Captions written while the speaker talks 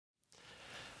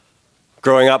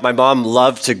Growing up, my mom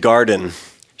loved to garden.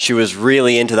 She was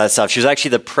really into that stuff. She was actually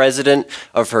the president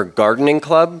of her gardening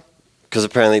club, because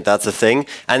apparently that's a thing.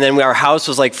 And then our house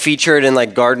was like featured in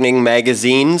like gardening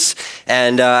magazines.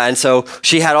 And so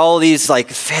she had all these like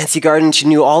fancy gardens. She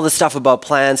knew all the stuff about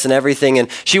plants and everything. And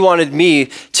she wanted me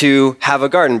to have a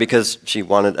garden because she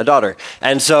wanted a daughter.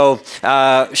 And so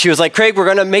she was like, Craig, we're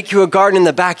going to make you a garden in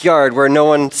the backyard where no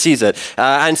one sees it.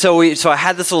 And so I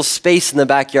had this little space in the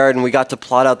backyard, and we got to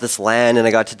plot out this land, and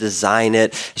I got to design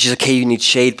it. She's like, okay, you need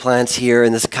shade plants here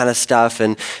and this kind of stuff.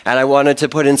 And I wanted to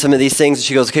put in some of these things. And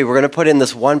she goes, okay, we're going to put in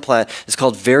this one plant. It's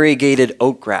called variegated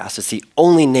oatgrass. It's the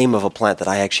only name of a plant that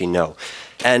I actually know.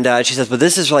 And she says, but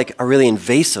this is like a really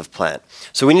invasive plant.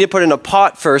 So we need to put it in a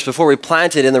pot first before we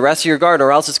plant it in the rest of your garden,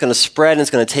 or else it's going to spread and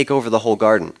it's going to take over the whole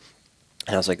garden.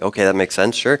 And I was like, okay, that makes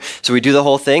sense, sure. So we do the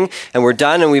whole thing, and we're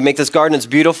done, and we make this garden. It's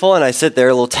beautiful, and I sit there,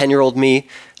 a little 10-year-old me,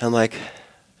 and I'm like,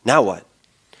 now what?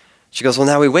 She goes, well,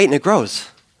 now we wait, and it grows.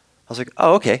 I was like,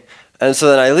 oh, okay. And so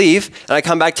then I leave, and I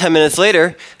come back 10 minutes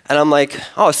later, and I'm like,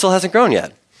 oh, it still hasn't grown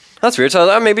yet. That's weird. So I was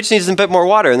like, oh, maybe it just needs a bit more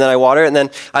water. And then I water it, and then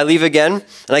I leave again,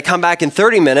 and I come back in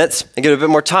 30 minutes and give it a bit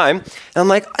more time, and I'm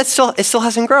like, it still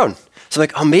hasn't grown. So I'm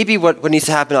like, oh, maybe what needs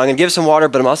to happen, I'm going to give it some water,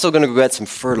 but I'm also going to go get some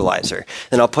fertilizer,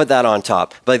 and I'll put that on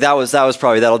top. But like that was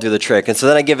probably, that'll do the trick. And so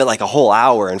then I give it like a whole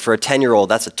hour, and for a 10-year-old,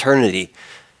 that's eternity.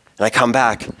 And I come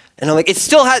back, and I'm like,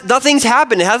 nothing's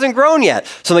happened. It hasn't grown yet.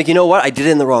 So I'm like, you know what? I did it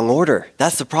in the wrong order.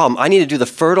 That's the problem. I need to do the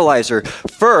fertilizer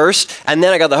first, and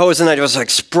then I got the hose, and I was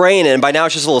like spraying it, and by now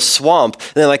it's just a little swamp.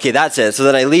 And then I'm like, okay, that's it. So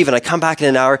then I leave, and I come back in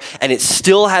an hour, and it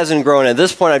still hasn't grown. At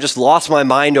this point, I've just lost my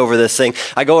mind over this thing.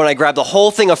 I go and I grab the whole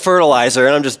thing of fertilizer,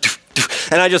 and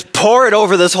I just pour it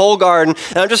over this whole garden,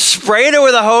 and I'm just spraying it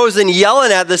with a hose and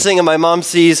yelling at this thing, and my mom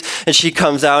sees, and she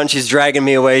comes out, and she's dragging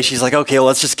me away. She's like, okay, well,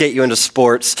 let's just get you into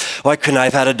sports. Why couldn't I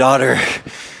have had a daughter?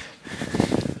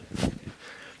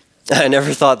 I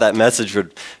never thought that message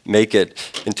would make it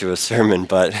into a sermon,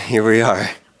 but here we are.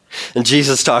 And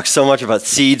Jesus talks so much about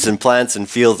seeds and plants and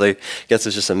fields, I guess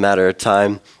it's just a matter of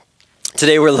time.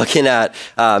 Today we're looking at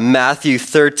Matthew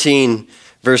 13,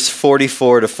 verse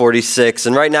 44 to 46.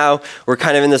 And right now, we're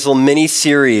kind of in this little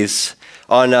mini-series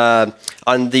on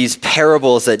these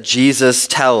parables that Jesus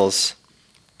tells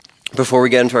before we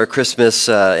get into our Christmas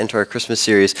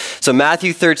series. So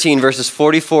Matthew 13, verses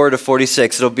 44 to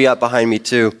 46. It'll be up behind me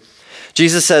too.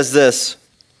 Jesus says this,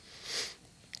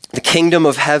 the kingdom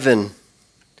of heaven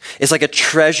is like a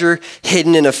treasure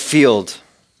hidden in a field.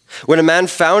 When a man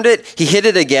found it, he hid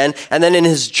it again, and then in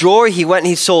his joy, he went and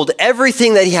he sold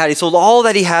everything that he had. He sold all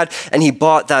that he had, and he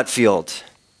bought that field.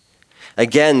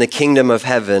 Again, the kingdom of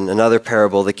heaven, another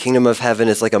parable, the kingdom of heaven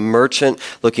is like a merchant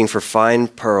looking for fine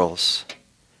pearls.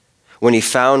 When he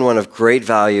found one of great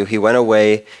value, he went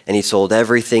away and he sold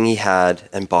everything he had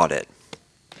and bought it.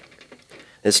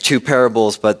 It's two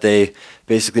parables, but they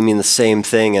basically mean the same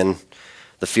thing, and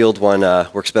the field one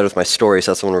works better with my story,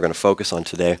 so that's the one we're going to focus on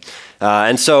today.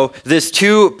 And so these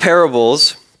two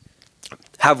parables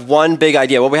have one big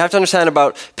idea. What we have to understand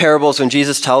about parables when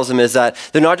Jesus tells them is that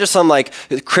they're not just some like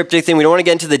cryptic thing. We don't want to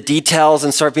get into the details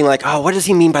and start being like, oh, what does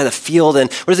he mean by the field?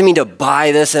 And what does it mean to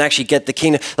buy this and actually get the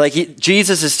kingdom? Like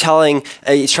Jesus is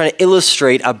he's trying to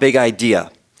illustrate a big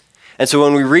idea. And so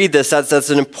when we read this,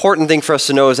 that's an important thing for us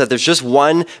to know, is that there's just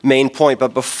one main point.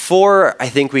 But before I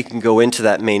think we can go into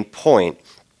that main point,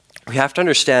 we have to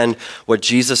understand what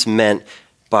Jesus meant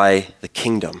by the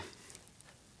kingdom.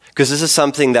 Because this is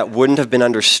something that wouldn't have been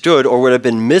understood or would have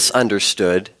been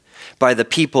misunderstood by the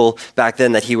people back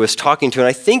then that he was talking to. And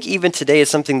I think even today is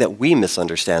something that we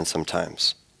misunderstand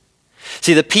sometimes.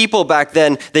 See, the people back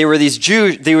then, they were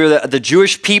the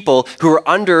Jewish people who were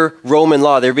under Roman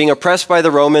law. They were being oppressed by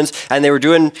the Romans, and they were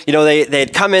doing, they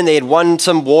had come in, they had won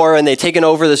some war, and they had taken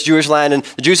over this Jewish land, and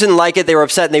the Jews didn't like it, they were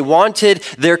upset, and they wanted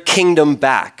their kingdom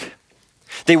back.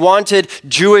 They wanted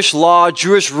Jewish law,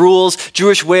 Jewish rules,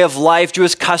 Jewish way of life,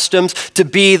 Jewish customs to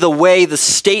be the way, the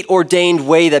state-ordained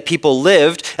way that people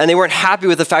lived. And they weren't happy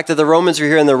with the fact that the Romans were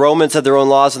here and the Romans had their own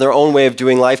laws and their own way of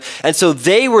doing life. And so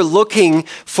they were looking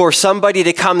for somebody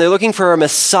to come. They're looking for a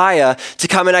Messiah to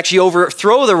come and actually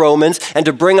overthrow the Romans and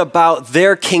to bring about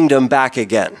their kingdom back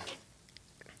again.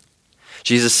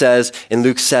 Jesus says in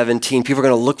Luke 17, people are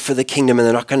going to look for the kingdom and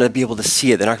they're not going to be able to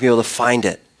see it. They're not going to be able to find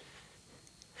it.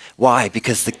 Why?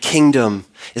 Because the kingdom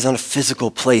is not a physical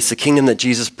place. The kingdom that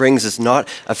Jesus brings is not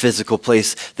a physical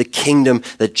place. The kingdom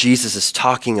that Jesus is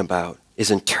talking about is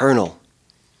internal.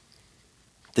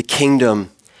 The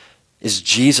kingdom is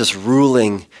Jesus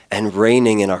ruling and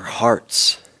reigning in our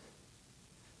hearts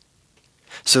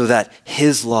so that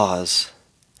his laws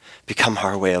become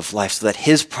our way of life, so that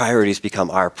his priorities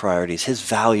become our priorities, his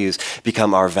values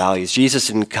become our values. Jesus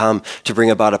didn't come to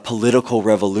bring about a political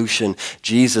revolution.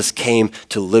 Jesus came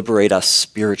to liberate us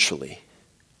spiritually.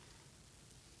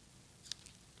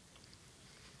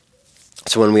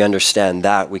 So when we understand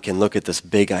that, we can look at this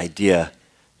big idea.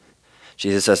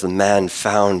 Jesus says the man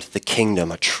found the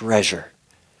kingdom, a treasure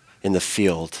in the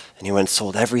field. And he went and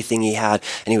sold everything he had.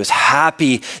 And he was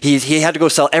happy. He had to go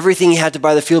sell everything he had to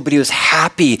buy the field, but he was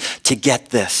happy to get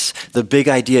this. The big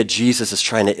idea Jesus is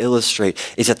trying to illustrate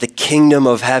is that the kingdom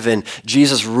of heaven,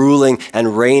 Jesus ruling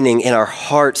and reigning in our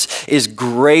hearts, is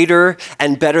greater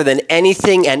and better than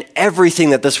anything and everything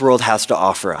that this world has to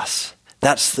offer us.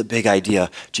 That's the big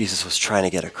idea Jesus was trying to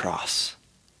get across.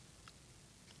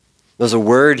 There's a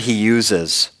word he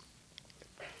uses.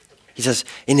 He says,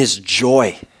 in his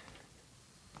joy.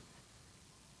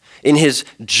 In his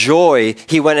joy,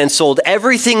 he went and sold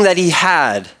everything that he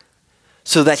had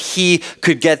so that he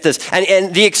could get this.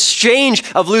 And the exchange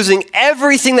of losing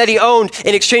everything that he owned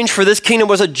in exchange for this kingdom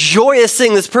was a joyous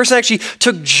thing. This person actually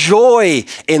took joy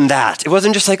in that. It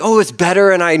wasn't just like, oh, it's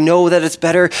better and I know that it's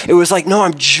better. It was like, no,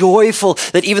 I'm joyful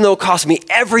that even though it cost me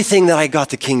everything, that I got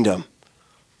the kingdom.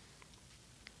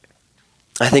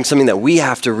 I think something that we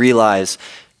have to realize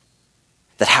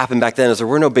that happened back then is there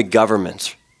were no big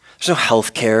governments. There's no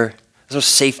health care. There's no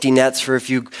safety nets for if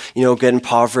you get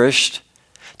impoverished.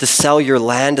 To sell your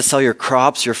land, to sell your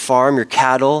crops, your farm, your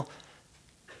cattle,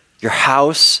 your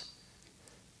house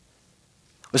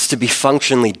was to be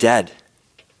functionally dead.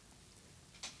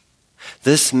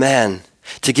 This man,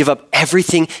 to give up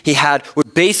everything he had,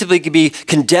 would basically be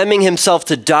condemning himself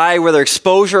to die, whether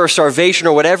exposure or starvation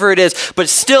or whatever it is. But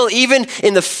still, even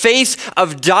in the face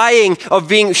of dying, of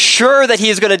being sure that he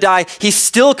is going to die, he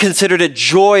still considered it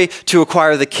joy to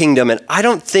acquire the kingdom. And I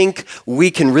don't think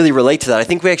we can really relate to that. I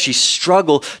think we actually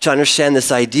struggle to understand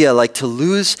this idea, like to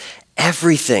lose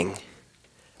everything,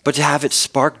 but to have it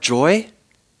spark joy.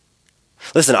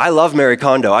 Listen, I love Marie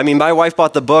Kondo. I mean, my wife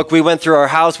bought the book. We went through our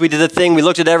house. We did a thing. We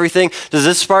looked at everything. Does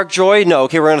this spark joy? No.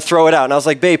 Okay, we're going to throw it out. And I was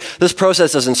like, babe, this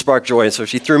process doesn't spark joy. And so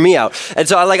she threw me out. And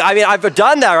so I've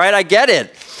done that, right? I get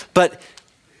it. But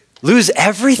lose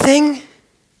everything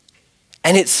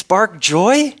and it sparked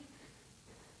joy?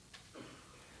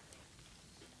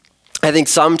 I think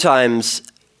sometimes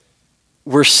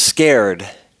we're scared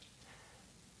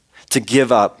to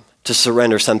give up, to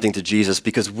surrender something to Jesus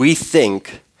because we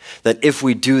think that if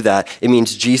we do that, it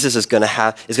means Jesus is going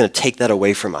to take that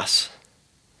away from us.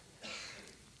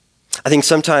 I think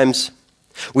sometimes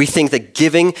we think that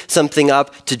giving something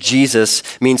up to Jesus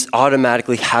means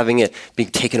automatically having it being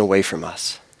taken away from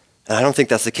us. And I don't think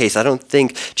that's the case. I don't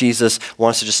think Jesus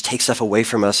wants to just take stuff away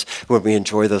from us when we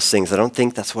enjoy those things. I don't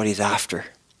think that's what he's after.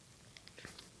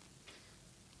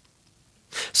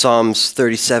 Psalms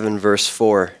 37 verse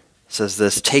 4 says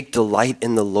this, "Take delight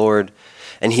in the Lord,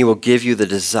 and he will give you the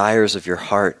desires of your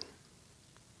heart."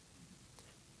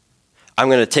 I'm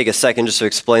going to take a second just to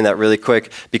explain that really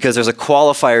quick because there's a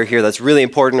qualifier here that's really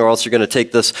important or else you're going to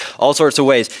take this all sorts of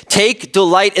ways. Take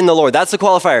delight in the Lord. That's the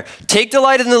qualifier. Take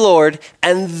delight in the Lord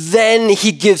and then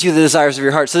he gives you the desires of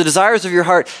your heart. So the desires of your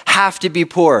heart have to be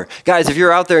poor. Guys, if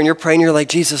you're out there and you're praying, you're like,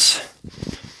 Jesus,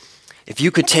 if you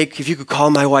could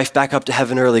call my wife back up to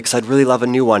heaven early because I'd really love a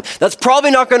new one. That's probably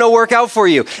not going to work out for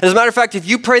you. As a matter of fact, if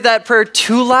you pray that prayer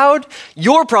too loud,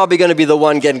 you're probably going to be the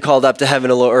one getting called up to heaven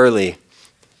a little early.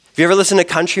 If you ever listen to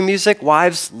country music,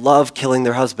 wives love killing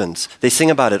their husbands. They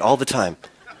sing about it all the time.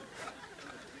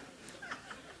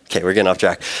 Okay, we're getting off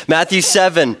track. Matthew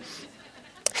 7.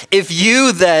 "If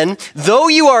you then, though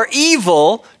you are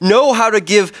evil, know how to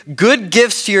give good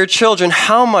gifts to your children,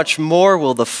 how much more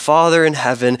will the Father in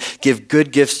heaven give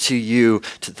good gifts to you,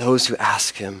 to those who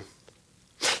ask him?"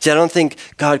 See, I don't think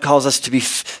God calls us to be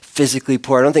physically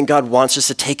poor. I don't think God wants us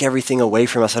to take everything away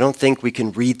from us. I don't think we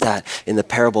can read that in the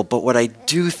parable. But what I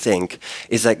do think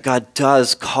is that God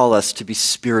does call us to be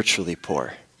spiritually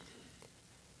poor.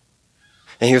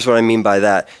 And here's what I mean by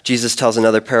that. Jesus tells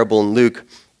another parable in Luke.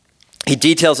 He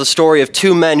details a story of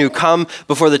two men who come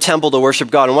before the temple to worship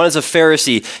God. And one is a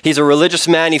Pharisee. He's a religious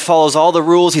man. He follows all the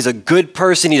rules. He's a good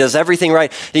person. He does everything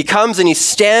right. He comes and he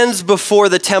stands before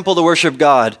the temple to worship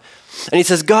God. And he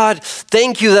says, "God,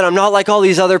 thank you that I'm not like all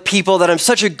these other people, that I'm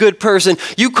such a good person.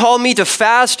 You call me to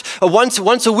fast once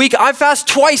a week. I fast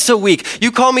twice a week.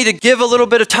 You call me to give a little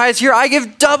bit of tithes here. I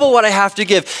give double what I have to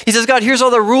give." He says, "God, here's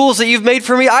all the rules that you've made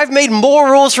for me. I've made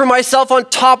more rules for myself on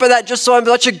top of that just so I'm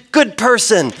such a good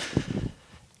person."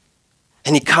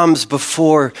 And he comes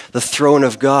before the throne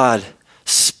of God,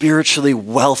 spiritually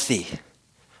wealthy.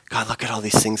 "God, look at all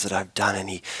these things that I've done." And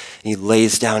he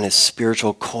lays down his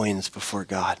spiritual coins before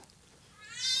God.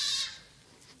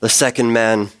 The second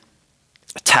man,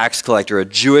 a tax collector, a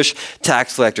Jewish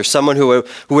tax collector, someone who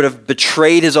would have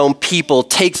betrayed his own people,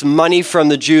 takes money from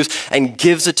the Jews and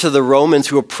gives it to the Romans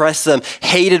who oppress them,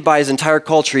 hated by his entire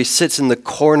culture. He sits in the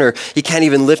corner. He can't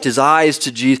even lift his eyes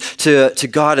to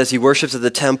God as he worships at the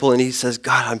temple, and he says,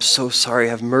 God, I'm so sorry.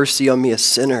 Have mercy on me, a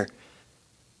sinner.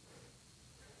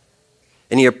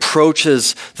 And he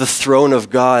approaches the throne of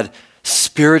God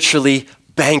spiritually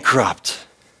bankrupt.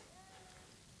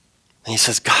 And he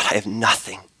says, God, I have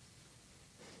nothing.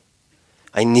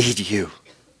 I need you.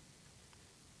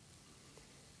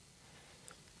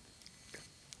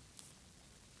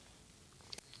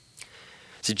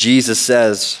 See, Jesus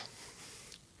says,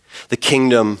 the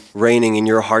kingdom reigning in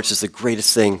your hearts is the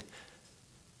greatest thing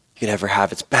you could ever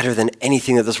have. It's better than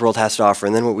anything that this world has to offer.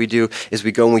 And then what we do is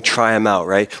we go and we try him out,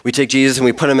 right? We take Jesus and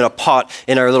we put him in a pot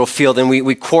in our little field, and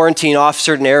we quarantine off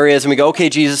certain areas, and we go, okay,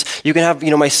 Jesus, you can have,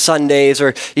 my Sundays,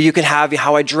 or you can have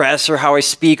how I dress or how I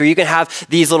speak, or you can have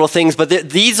these little things, but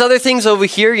these other things over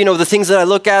here, the things that I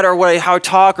look at, or how I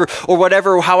talk, or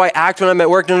whatever, or how I act when I'm at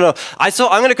work, no. I'm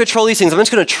going to control these things. I'm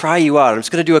just going to try you out. I'm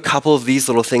just going to do a couple of these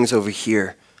little things over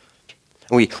here.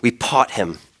 And we pot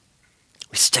him.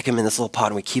 We stick him in this little pot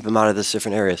and we keep him out of these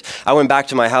different areas. I went back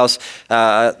to my house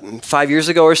 5 years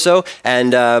ago or so,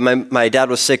 and my dad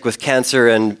was sick with cancer,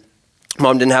 and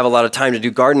Mom didn't have a lot of time to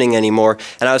do gardening anymore.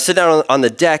 And I was sitting down on the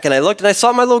deck, and I looked and I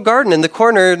saw my little garden in the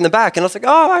corner in the back, and I was like,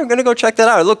 oh, I'm going to go check that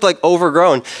out. It looked like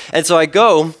overgrown. And so I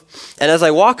go, and as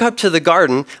I walk up to the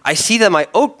garden, I see that my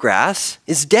oat grass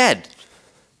is dead.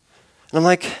 And I'm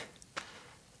like,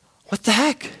 what the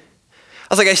heck?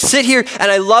 I was like, I sit here and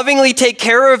I lovingly take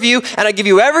care of you and I give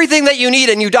you everything that you need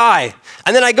and you die.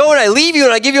 And then I go and I leave you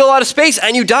and I give you a lot of space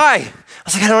and you die. I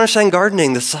was like, I don't understand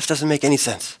gardening. This stuff doesn't make any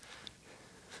sense.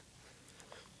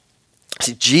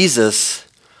 See, Jesus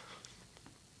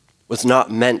was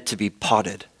not meant to be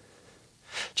potted.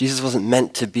 Jesus wasn't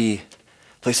meant to be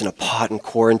placed in a pot and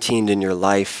quarantined in your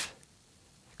life.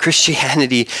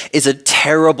 Christianity is a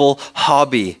terrible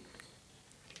hobby.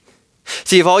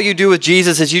 See, if all you do with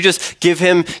Jesus is you just give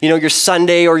him, your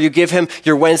Sunday, or you give him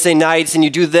your Wednesday nights, and you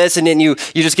do this, and then you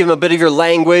just give him a bit of your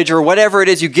language, or whatever it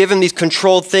is, you give him these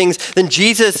controlled things, then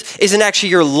Jesus isn't actually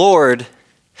your Lord.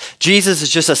 Jesus is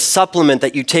just a supplement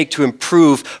that you take to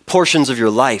improve portions of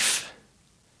your life.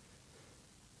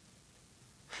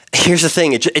 Here's the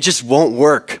thing, it just won't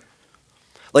work.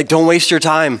 Don't waste your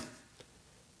time.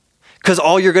 Because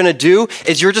all you're going to do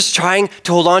is you're just trying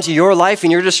to hold on to your life,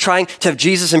 and you're just trying to have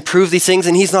Jesus improve these things,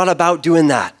 and he's not about doing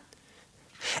that.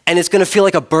 And it's going to feel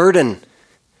like a burden.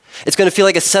 It's going to feel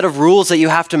like a set of rules that you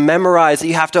have to memorize, that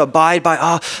you have to abide by.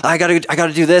 Oh, I got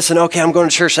to do this, and okay, I'm going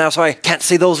to church now, so I can't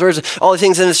say those words, all these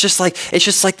things. And it's just like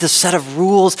this set of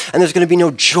rules, and there's going to be no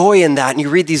joy in that. And you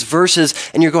read these verses,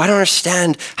 and you go, I don't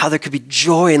understand how there could be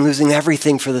joy in losing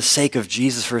everything for the sake of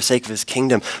Jesus, for the sake of his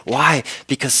kingdom. Why?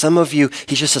 Because some of you,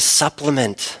 he's just a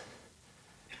supplement.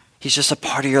 He's just a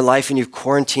part of your life, and you've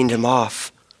quarantined him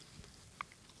off.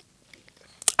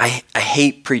 I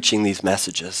hate preaching these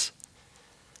messages.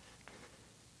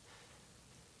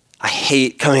 I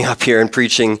hate coming up here and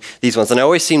preaching these ones, and I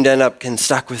always seem to end up getting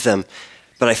stuck with them,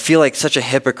 but I feel like such a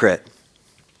hypocrite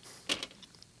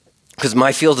because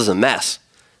my field is a mess.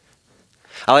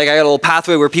 I got a little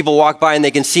pathway where people walk by and they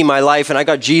can see my life, and I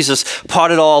got Jesus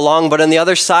potted all along, but on the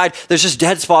other side, there's just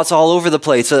dead spots all over the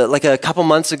place. Like a couple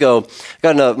months ago, I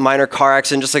got in a minor car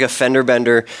accident, just like a fender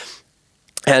bender,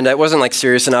 and it wasn't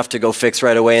serious enough to go fix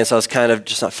right away, and so I was kind of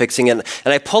just not fixing it.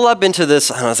 And I pull up into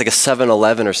this, I don't know, it's like a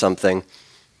 7-Eleven or something.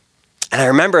 And I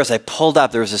remember as I pulled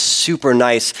up, there was a super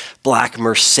nice black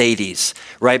Mercedes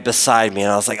right beside me.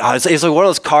 And I was like, oh, it's like one of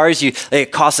those cars,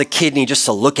 it costs a kidney just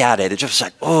to look at it. It's just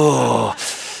like, oh,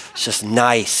 it's just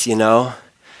nice, I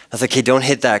was like, hey, don't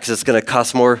hit that because it's going to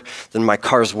cost more than my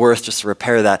car's worth just to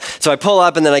repair that. So I pull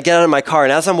up and then I get out of my car.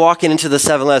 And as I'm walking into the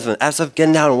 7-Eleven, as I'm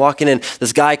getting down and walking in,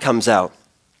 this guy comes out.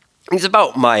 He's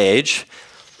about my age.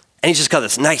 And he's just got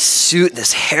this nice suit,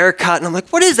 this haircut. And I'm like,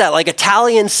 what is that? Like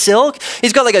Italian silk?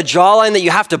 He's got like a jawline that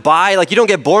you have to buy. You don't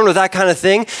get born with that kind of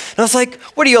thing. And I was like,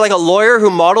 what are you, like a lawyer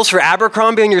who models for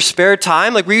Abercrombie in your spare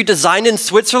time? Were you designed in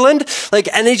Switzerland?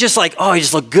 And he's just like, oh, he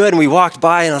just looked good. And we walked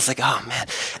by and I was like, oh man.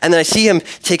 And then I see him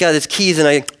take out his keys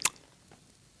and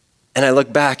I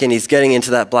look back and he's getting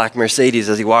into that black Mercedes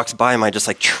as he walks by my just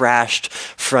trashed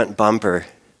front bumper.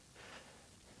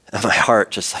 And my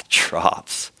heart just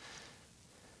drops.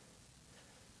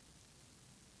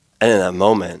 And in that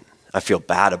moment, I feel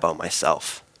bad about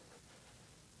myself.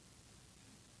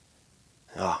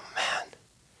 Oh, man.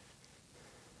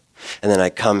 And then I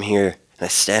come here And I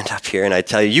stand up here and I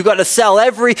tell you, you got to sell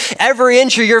every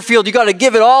inch of your field. You got to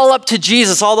give it all up to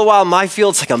Jesus. All the while, my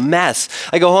field's like a mess.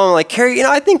 I go home, I'm like, Carrie,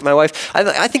 I think my wife,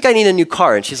 I think I need a new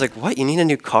car. And she's like, what? You need a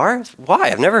new car? Why?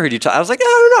 I've never heard you talk. I was like, I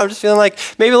don't know. I'm just feeling like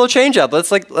maybe a little change up. I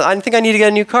think I need to get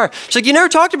a new car. She's like, you never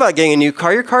talked about getting a new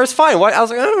car. Your car is fine. Why? I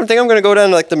was like, I don't think I'm going to go down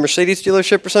to like the Mercedes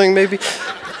dealership or something maybe.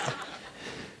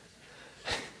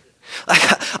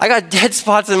 I got dead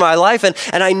spots in my life, and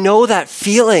I know that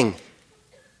feeling.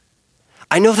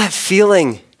 I know that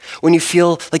feeling when you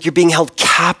feel like you're being held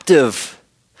captive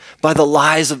by the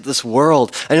lies of this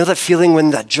world. I know that feeling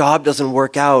when that job doesn't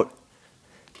work out,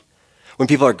 when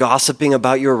people are gossiping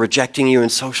about you or rejecting you in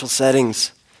social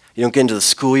settings. You don't get into the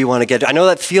school you want to get to. I know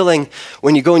that feeling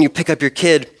when you go and you pick up your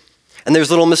kid, and there's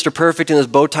little Mr. Perfect in his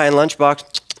bow tie and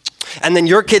lunchbox, and then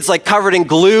your kid's like covered in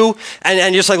glue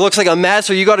and just like looks like a mess,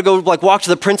 or you got to go like walk to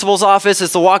the principal's office.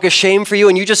 It's the walk of shame for you,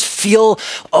 and you just feel,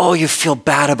 you feel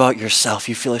bad about yourself.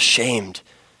 You feel ashamed.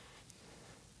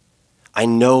 I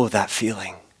know that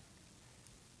feeling.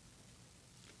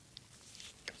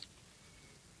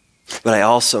 But I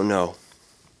also know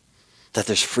that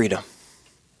there's freedom.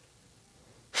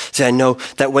 See, I know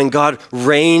that when God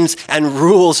reigns and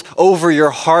rules over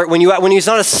your heart, when he's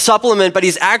not a supplement, but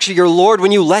he's actually your Lord,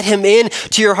 when you let him in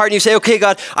to your heart and you say, okay,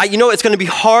 God, it's going to be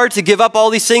hard to give up all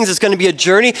these things. It's going to be a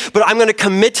journey, but I'm going to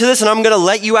commit to this, and I'm going to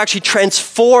let you actually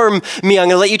transform me. I'm going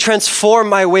to let you transform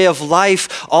my way of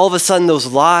life. All of a sudden, those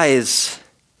lies,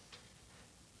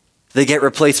 they get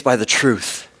replaced by the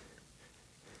truth.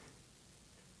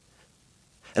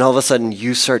 And all of a sudden,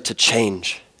 you start to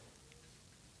change.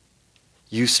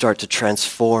 You start to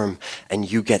transform,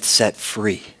 and you get set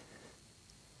free.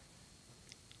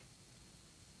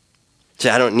 See,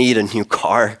 I don't need a new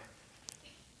car.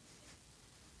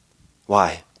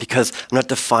 Why? Because I'm not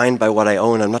defined by what I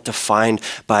own. I'm not defined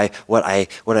by what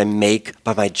I make,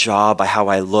 by my job, by how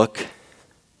I look.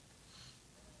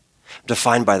 I'm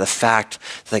defined by the fact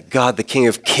that God, the King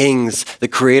of Kings, the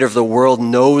creator of the world,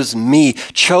 knows me,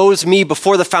 chose me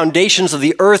before the foundations of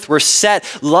the earth were set,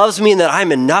 loves me, and that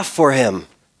I'm enough for him.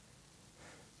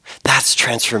 That's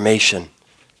transformation.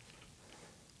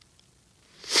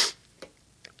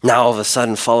 Now, all of a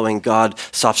sudden, following God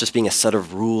stops just being a set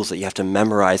of rules that you have to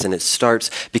memorize, and it starts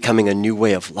becoming a new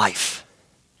way of life.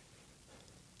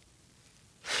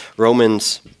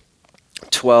 Romans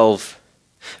 12,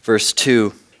 verse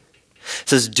 2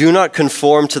 says, "Do not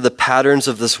conform to the patterns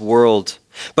of this world,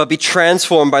 but be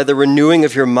transformed by the renewing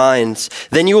of your minds.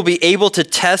 Then you will be able to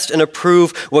test and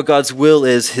approve what God's will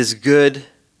is, his good,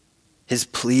 his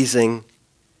pleasing,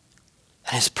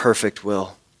 and his perfect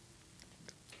will."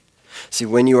 See,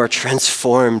 when you are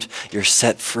transformed, you're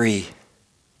set free.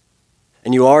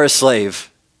 And you are a slave.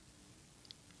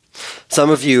 Some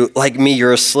of you, like me,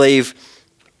 you're a slave.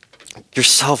 Your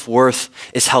self-worth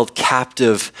is held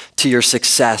captive to your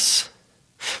success.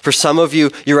 For some of you,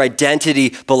 your identity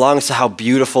belongs to how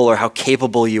beautiful or how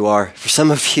capable you are. For some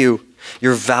of you,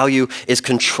 your value is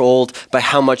controlled by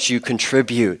how much you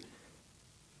contribute.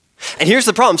 And here's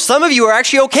the problem. Some of you are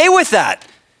actually okay with that.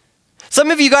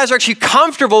 Some of you guys are actually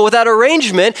comfortable with that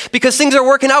arrangement because things are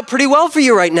working out pretty well for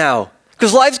you right now.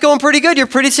 Because life's going pretty good. You're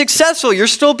pretty successful. You're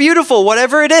still beautiful.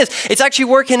 Whatever it is, it's actually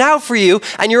working out for you,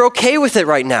 and you're okay with it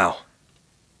right now.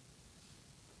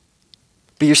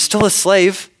 But you're still a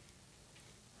slave.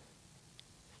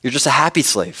 You're just a happy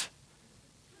slave.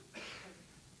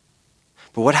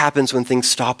 But what happens when things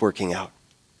stop working out?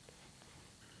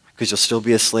 Because you'll still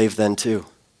be a slave then too.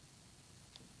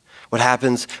 What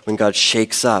happens when God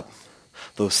shakes up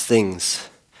those things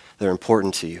that are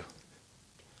important to you?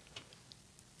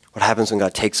 What happens when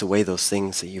God takes away those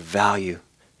things that you value,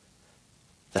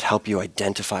 that help you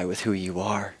identify with who you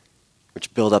are,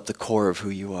 which build up the core of who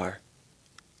you are?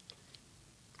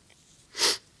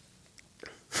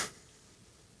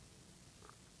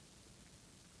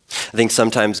 I think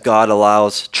sometimes God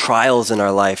allows trials in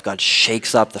our life. God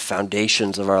shakes up the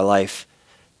foundations of our life.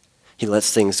 He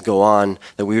lets things go on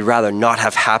that we would rather not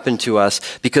have happen to us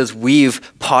because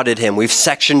we've potted him. We've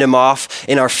sectioned him off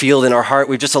in our field, in our heart.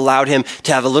 We've just allowed him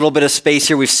to have a little bit of space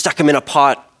here. We've stuck him in a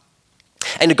pot.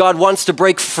 And God wants to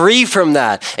break free from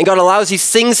that. And God allows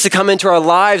these things to come into our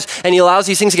lives, and he allows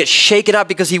these things to get shaken up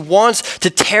because he wants to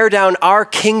tear down our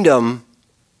kingdom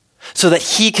so that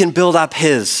he can build up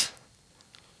his.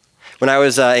 When I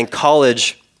was in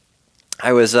college,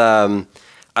 I was doing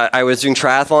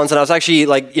triathlons, and I was actually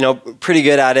pretty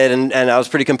good at it, and I was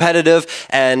pretty competitive.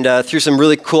 And through some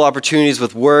really cool opportunities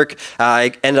with work,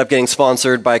 I ended up getting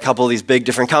sponsored by a couple of these big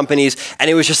different companies, and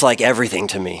it was just like everything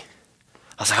to me.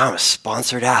 I was like, I'm a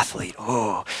sponsored athlete.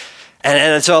 Oh.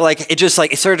 And so like, it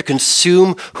started to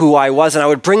consume who I was, and I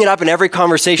would bring it up in every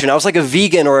conversation. I was like a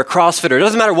vegan or a CrossFitter. It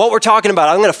doesn't matter what we're talking about.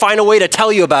 I'm going to find a way to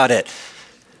tell you about it.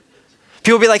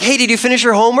 People would be like, hey, did you finish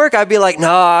your homework? I'd be like,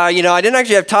 nah, I didn't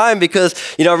actually have time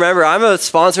because, remember, I'm a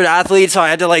sponsored athlete, so I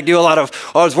had to like do I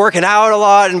was working out a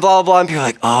lot and blah, blah, blah. And people were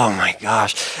like, oh my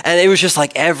gosh. And it was just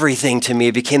like everything to me.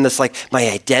 It became this like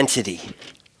my identity.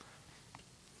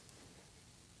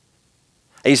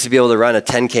 I used to be able to run a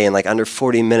 10K in like under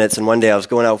 40 minutes. And one day I was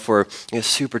going out for a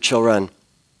super chill run.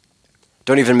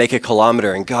 Don't even make a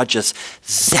kilometer. And God just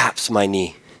zaps my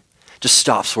knee. Just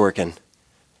stops working.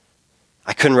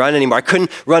 I couldn't run anymore. I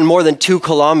couldn't run more than 2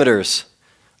 kilometers,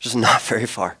 which is not very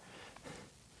far.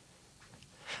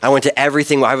 I went to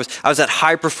everything. I was at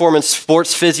high performance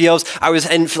sports physios. I was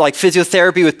in like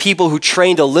physiotherapy with people who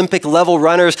trained Olympic level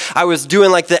runners. I was doing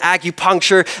like the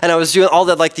acupuncture, and I was doing all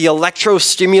that like the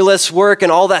electrostimulus work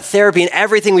and all that therapy and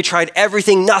everything. We tried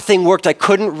everything. Nothing worked. I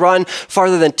couldn't run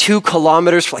farther than 2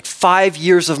 kilometers for like 5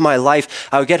 years of my life.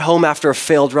 I would get home after a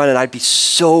failed run and I'd be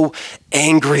so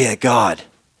angry at God.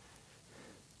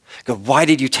 God, why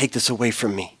did you take this away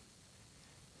from me?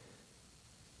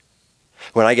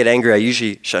 When I get angry, I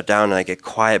usually shut down and I get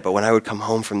quiet. But when I would come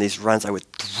home from these runs, I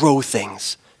would throw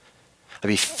things. I'd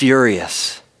be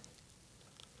furious.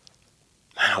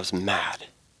 Man, I was mad.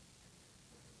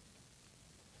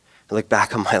 I look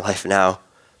back on my life now,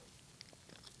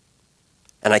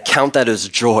 and I count that as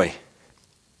joy.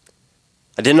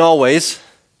 I didn't always.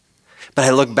 But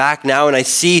I look back now and I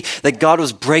see that God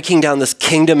was breaking down this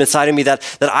kingdom inside of me, that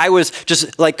I was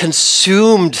just like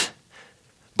consumed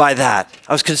by that.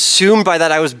 I was consumed by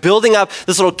that. I was building up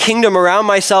this little kingdom around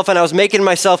myself, and I was making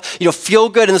myself, feel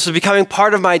good, and this was becoming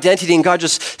part of my identity, and God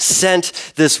just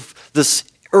sent this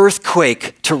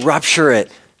earthquake to rupture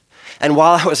it. And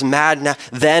while I was mad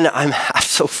then, I'm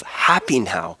so happy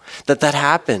now that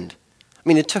happened. I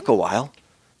mean, it took a while.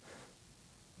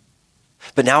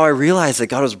 But now I realize that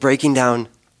God was breaking down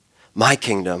my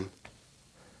kingdom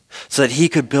so that he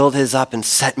could build his up and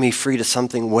set me free to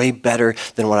something way better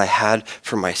than what I had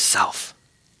for myself.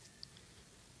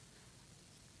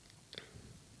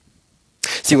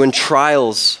 See, when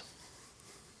trials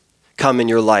come in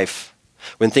your life,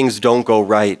 when things don't go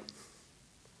right,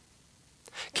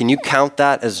 can you count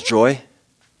that as joy?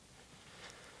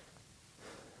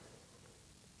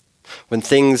 When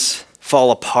things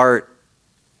fall apart,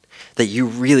 that you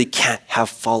really can't have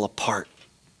fall apart.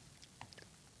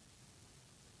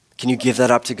 Can you give that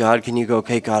up to God? Can you go,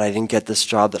 okay, God, I didn't get this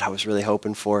job that I was really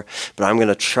hoping for, but I'm going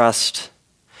to trust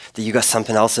that you got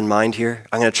something else in mind here.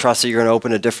 I'm going to trust that you're going to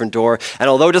open a different door. And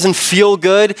although it doesn't feel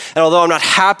good, and although I'm not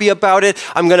happy about it,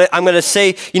 I'm going to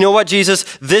say, you know what,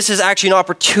 Jesus, this is actually an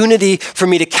opportunity for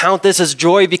me to count this as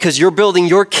joy because you're building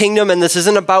your kingdom, and this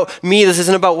isn't about me. This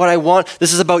isn't about what I want.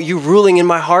 This is about you ruling in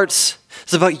my hearts.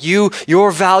 It's about you,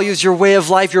 your values, your way of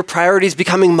life, your priorities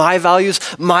becoming my values,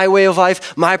 my way of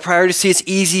life, my priorities. See, it's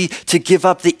easy to give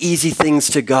up the easy things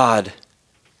to God.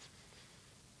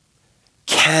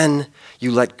 Can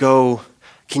you let go?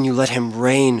 Can you let him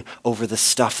reign over the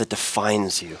stuff that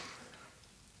defines you?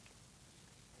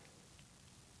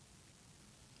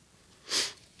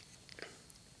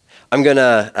 I'm going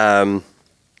to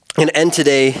end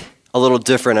today a little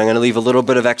different. I'm going to leave a little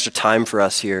bit of extra time for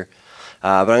us here.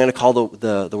 But I'm going to call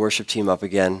the worship team up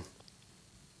again.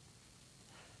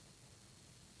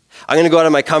 I'm going to go out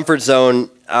of my comfort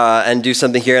zone and do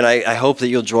something here, and I hope that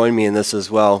you'll join me in this as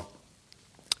well.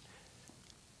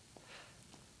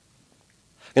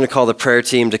 I'm going to call the prayer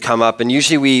team to come up, and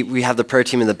usually we have the prayer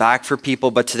team in the back for people,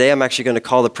 but today I'm actually going to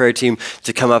call the prayer team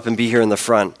to come up and be here in the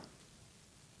front.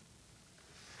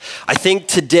 I think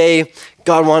today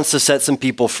God wants to set some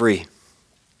people free.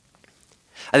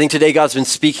 I think today God's been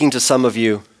speaking to some of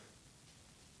you.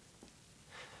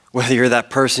 Whether you're that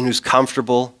person who's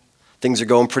comfortable, things are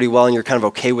going pretty well and you're kind of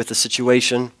okay with the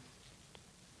situation.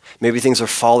 Maybe things are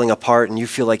falling apart and you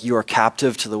feel like you are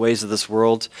captive to the ways of this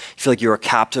world. You feel like you are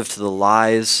captive to the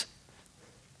lies.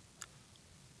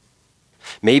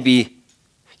 Maybe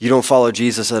you don't follow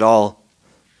Jesus at all,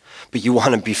 but you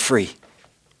want to be free.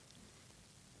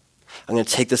 I'm going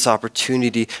to take this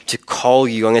opportunity to call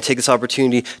you. I'm going to take this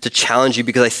opportunity to challenge you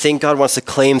because I think God wants to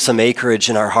claim some acreage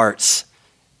in our hearts.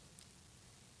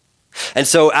 And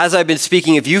so as I've been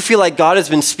speaking, if you feel like God has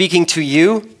been speaking to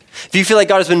you, if you feel like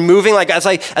God has been moving, like as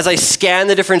I scan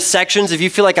the different sections, if you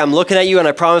feel like I'm looking at you and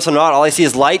I promise I'm not, all I see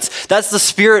is lights, that's the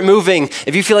Spirit moving.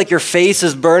 If you feel like your face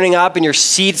is burning up and your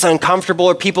seat's uncomfortable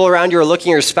or people around you are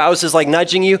looking, your spouse is like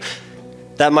nudging you,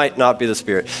 that might not be the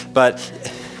Spirit. But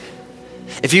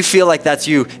If you feel like that's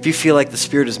you, if you feel like the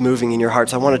Spirit is moving in your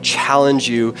hearts, I want to challenge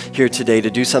you here today to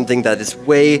do something that is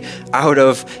way out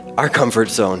of our comfort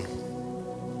zone.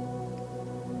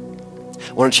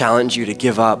 I want to challenge you to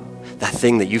give up that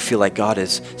thing that you feel like God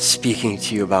is speaking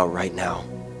to you about right now.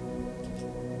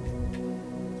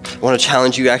 I want to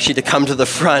challenge you actually to come to the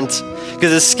front,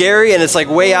 because it's scary and it's like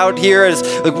way out here. And it's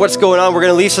like, what's going on? We're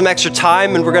going to leave some extra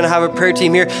time and we're going to have a prayer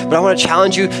team here. But I want to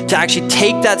challenge you to actually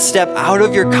take that step out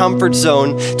of your comfort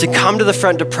zone, to come to the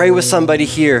front to pray with somebody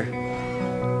here.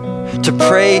 To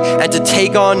pray and to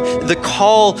take on the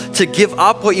call to give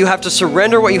up what you have, to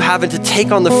surrender what you have, and to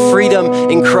take on the freedom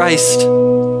in Christ.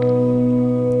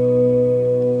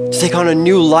 To take on a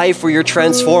new life where you're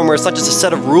transformed, where it's not just a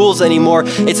set of rules anymore.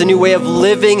 It's a new way of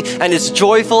living, and it's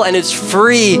joyful and it's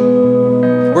free.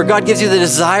 Where God gives you the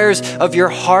desires of your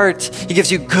heart. He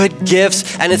gives you good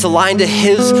gifts, and it's aligned to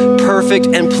His perfect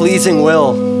and pleasing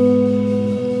will.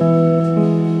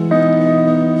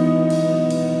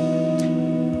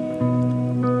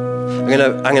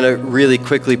 I'm gonna really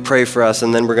quickly pray for us,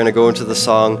 and then we're gonna go into the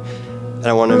song, and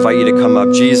I want to invite you to come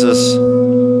up. Jesus,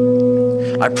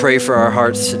 I pray for our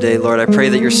hearts today, Lord. I pray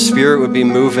that your Spirit would be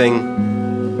moving.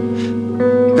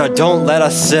 God, don't let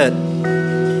us sit.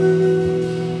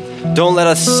 Don't let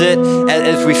us sit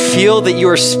as we feel that you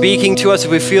are speaking to us,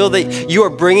 if we feel that you are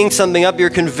bringing something up, you're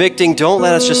convicting. Don't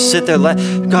let us just sit there.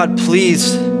 God,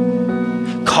 please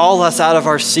call us out of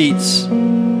our seats.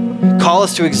 Call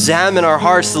us to examine our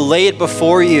hearts, to lay it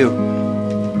before you.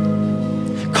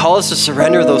 Call us to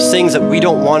surrender those things that we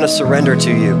don't want to surrender to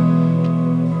you.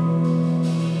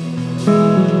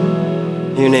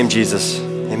 In your name, Jesus,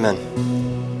 amen.